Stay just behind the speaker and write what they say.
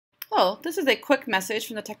Hello, this is a quick message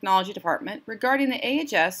from the Technology Department regarding the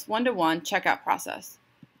AHS one-to-one checkout process.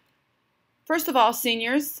 First of all,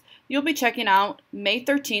 seniors, you'll be checking out May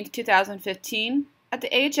 13th, 2015 at the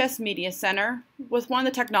AHS Media Center with one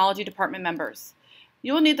of the Technology Department members.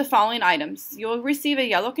 You will need the following items. You will receive a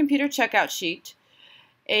yellow computer checkout sheet,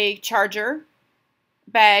 a charger,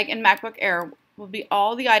 bag, and MacBook Air will be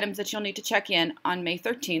all the items that you'll need to check in on May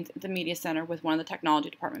 13th at the Media Center with one of the Technology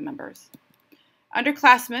Department members.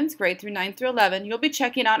 Underclassmen, grade through 9 through 11, you'll be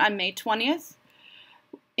checking out on May 20th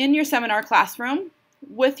in your seminar classroom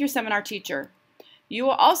with your seminar teacher. You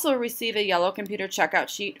will also receive a yellow computer checkout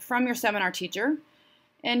sheet from your seminar teacher,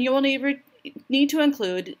 and you will need to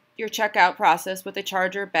include your checkout process with a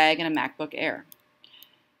charger, bag, and a MacBook Air.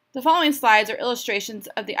 The following slides are illustrations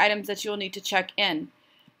of the items that you will need to check in.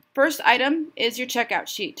 First item is your checkout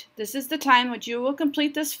sheet. This is the time which you will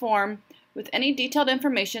complete this form with any detailed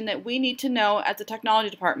information that we need to know at the Technology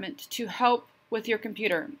Department to help with your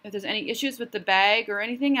computer. If there's any issues with the bag or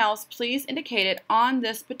anything else, please indicate it on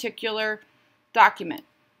this particular document.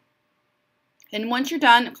 And once you're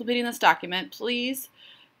done completing this document, please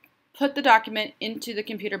put the document into the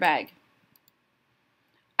computer bag.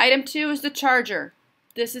 Item 2 is the charger.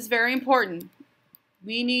 This is very important.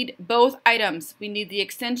 We need both items. We need the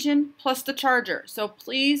extension plus the charger. So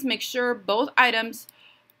please make sure both items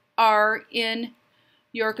are in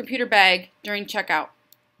your computer bag during checkout.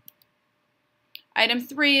 Item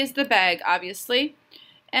 3 is the bag, obviously.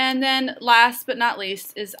 And then last but not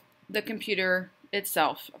least is the computer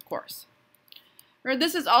itself, of course.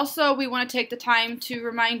 This is also, we want to take the time to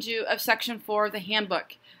remind you of Section 4 of the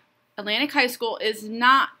handbook. Atlantic High School is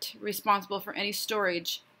not responsible for any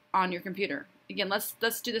storage on your computer. Again,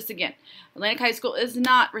 let's do this again. Atlantic High School is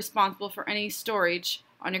not responsible for any storage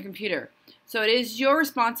on your computer. So it is your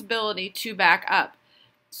responsibility to back up.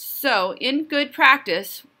 So in good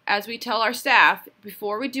practice, as we tell our staff,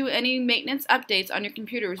 before we do any maintenance updates on your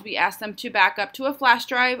computers, we ask them to back up to a flash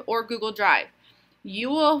drive or Google Drive. You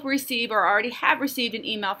will receive or already have received an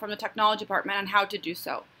email from the Technology Department on how to do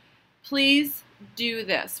so. Please do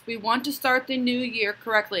this. We want to start the new year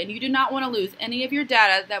correctly, and you do not want to lose any of your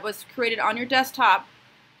data that was created on your desktop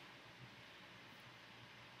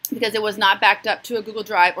because it was not backed up to a Google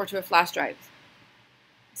Drive or to a flash drive.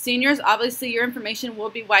 Seniors, obviously your information will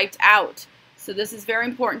be wiped out. So this is very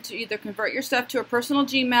important to either convert your stuff to a personal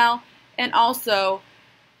Gmail and also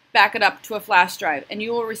back it up to a flash drive. And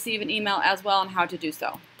you will receive an email as well on how to do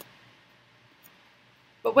so.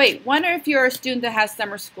 But wait, wonder if you're a student that has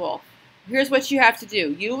summer school. Here's what you have to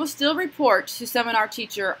do. You will still report to seminar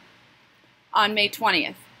teacher on May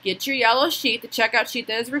 20th. Get your yellow sheet, the checkout sheet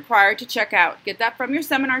that is required to check out. Get that from your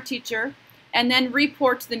seminar teacher and then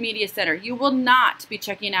report to the Media Center. You will not be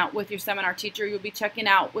checking out with your seminar teacher. You'll be checking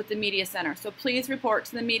out with the Media Center. So please report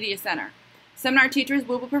to the Media Center. Seminar teachers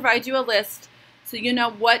will provide you a list so you know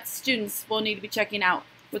what students will need to be checking out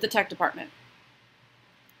with the Tech Department.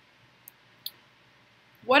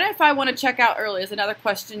 What if I want to check out early is another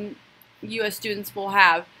question you as students will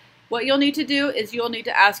have. What you'll need to do is you'll need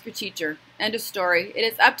to ask your teacher. End of story. It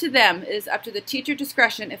is up to them. It is up to the teacher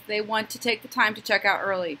discretion if they want to take the time to check out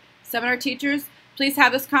early. Seminar teachers, please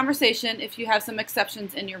have this conversation if you have some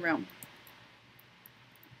exceptions in your room.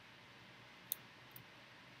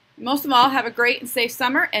 Most of all, have a great and safe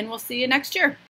summer, and we'll see you next year.